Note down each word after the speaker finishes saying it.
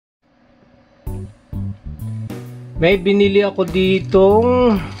May binili ako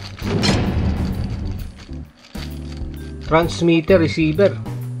ditong transmitter receiver.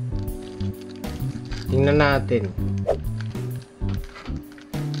 Tingnan natin.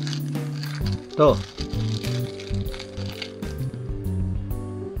 Ito.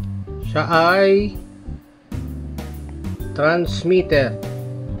 Siya ay transmitter.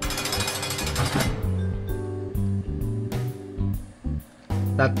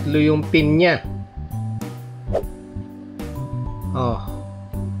 Tatlo yung pin niya.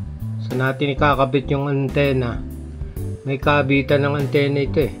 So natin ikakabit yung antena. May kabitan ng antena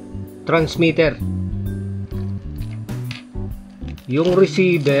ito eh. Transmitter. Yung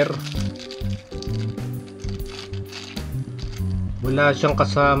receiver, wala siyang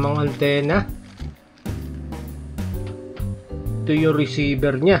kasamang antena. Ito yung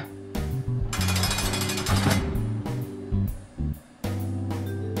receiver niya.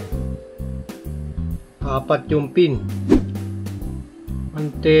 Apat yung pin.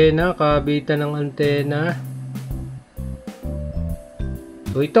 Antena, kabitan ng antena.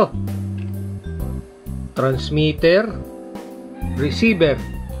 So ito, transmitter, receiver.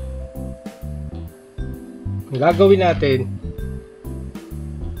 Ang gagawin natin,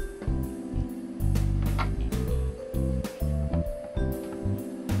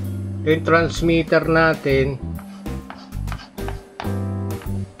 yung transmitter natin,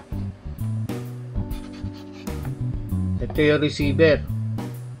 ito yung receiver.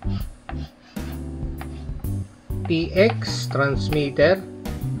 TX transmitter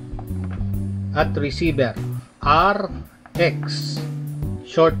at receiver. RX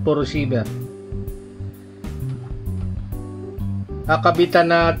short for receiver.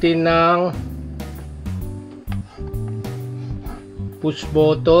 Kakabitan natin ng push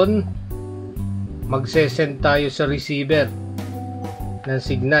button. Magse-send tayo sa receiver ng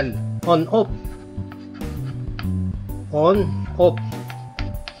signal. On off. On off.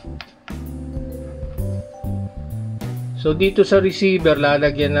 So dito sa receiver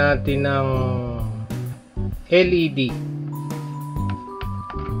lalagyan natin ng LED.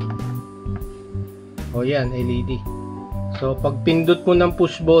 O yan, LED. So pag pindot mo ng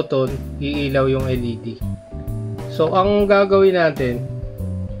push button, iilaw yung LED. So ang gagawin natin,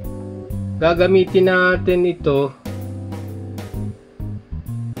 gagamitin natin ito,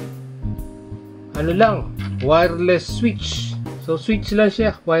 ano lang, wireless switch. So switch lang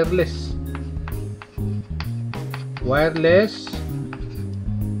siya, wireless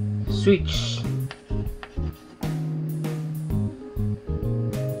switch.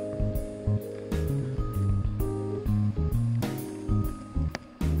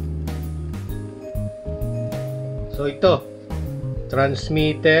 So ito,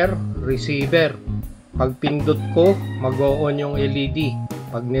 transmitter, receiver. Pag pindot ko, mag-on yung LED.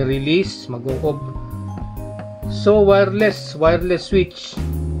 Pag ni-release, mag-off. So wireless switch.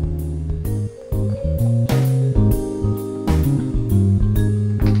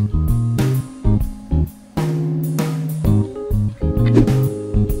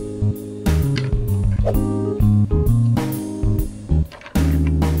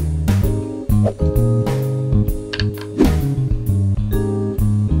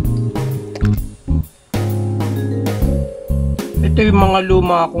 Ito yung mga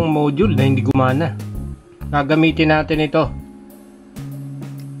luma akong module na hindi gumana. Gagamitin natin ito.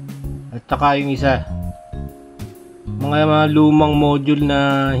 At saka yung isa. Mga lumang module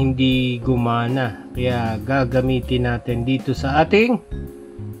na hindi gumana. Kaya gagamitin natin dito sa ating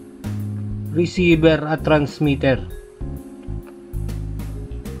receiver at transmitter.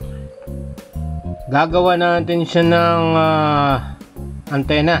 Gagawa natin siya ng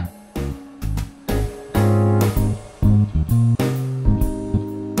antena.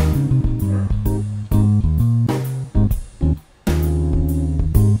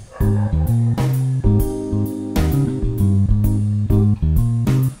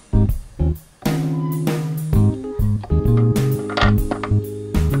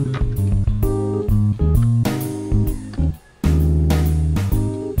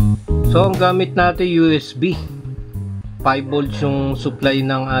 So ang gamit natin USB, 5 volts yung supply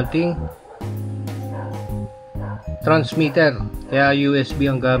ng ating transmitter, kaya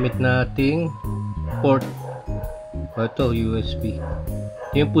USB ang gamit nating port. Ito USB,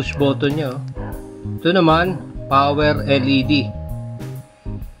 yung push button nya. Ito naman power LED.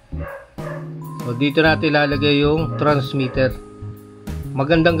 So dito natin ilalagay yung transmitter.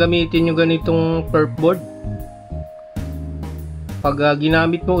 Magandang gamitin yung ganitong perf board. Pag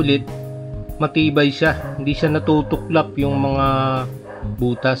ginamit mo ulit, matibay siya, hindi siya natutuklap yung mga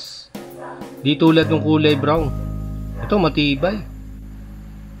butas. Di tulad ng kulay brown, ito matibay.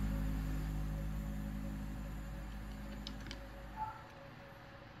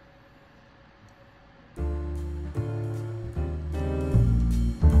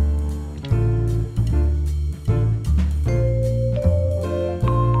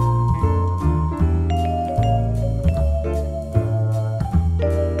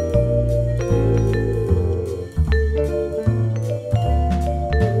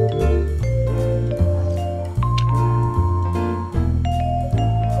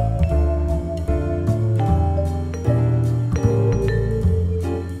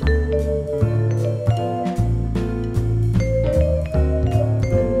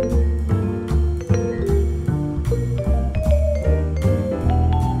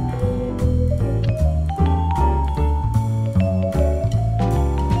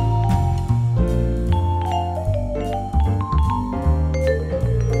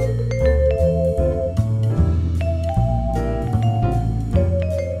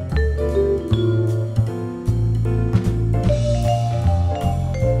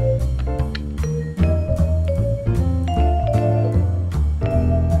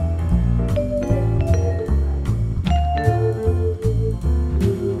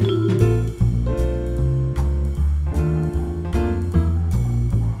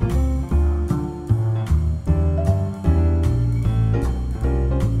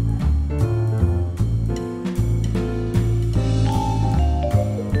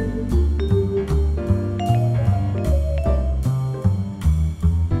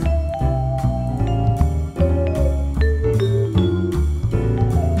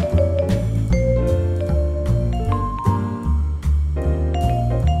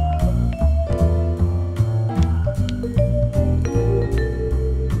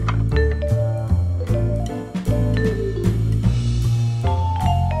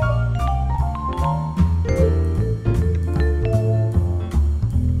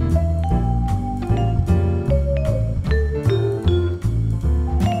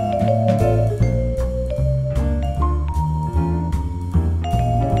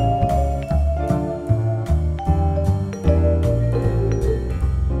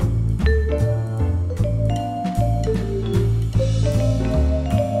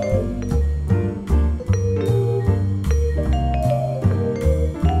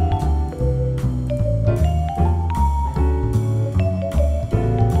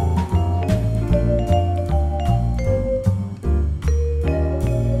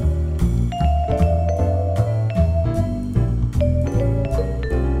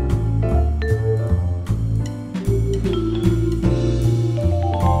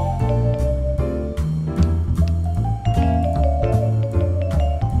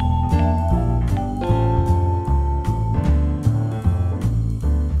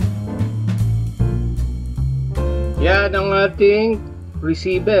 ating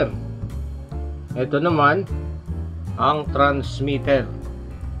receiver. Ito naman ang transmitter.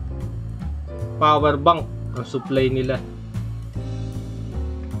 Power bank ang supply nila.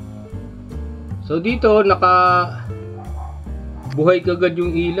 So dito buhay kagad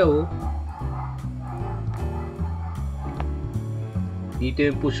yung ilaw. Dito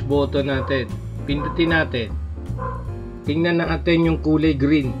yung push button natin. Pindutin natin. Tingnan natin yung kulay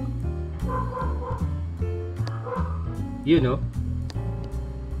green. Yun, oh.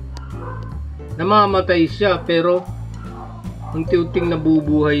 Namamatay siya pero unti-unting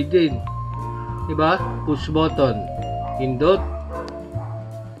nabubuhay din. Diba? Push button. Pindot.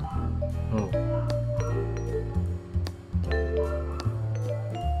 Oh.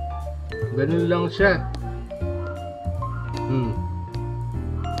 Ganun lang siya.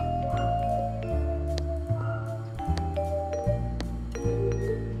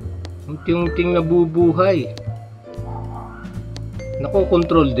 Unti-unting nabubuhay.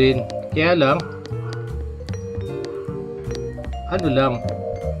 Nako-control din. Kaya lang ano lang,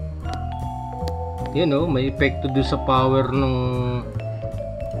 yan o, may epekto doon sa power ng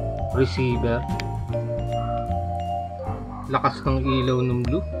receiver. Lakas ng ilaw ng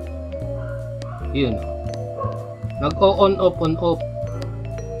blue. Yun, nag-on off on off,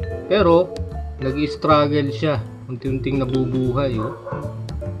 pero nag-struggle siya. Unti-unting nabubuhay, oh.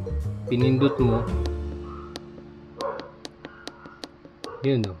 Pinindot mo,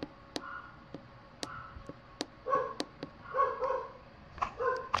 yun, oh.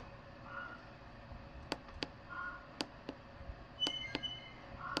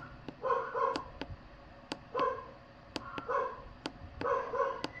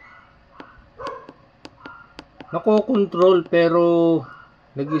 Nako-control pero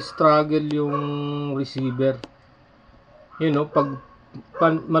nag-struggle yung receiver. You know, pag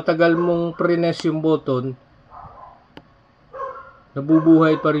matagal mong press yung button,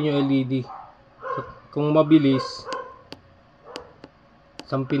 nabubuhay pa rin yung LED. So, kung mabilis,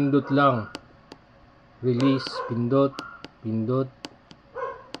 isang pindot lang. Release, pindot, pindot.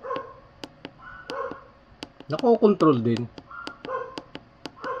 Nako-control din.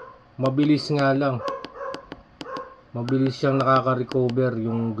 Mabilis nga lang. Mabilis siyang nakaka-recover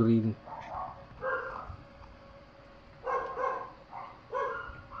yung green.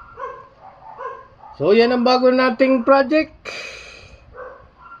 So yan ang bago nating project.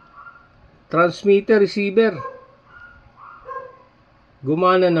 Transmitter, receiver.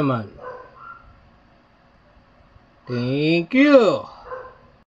 Gumana naman. Thank you.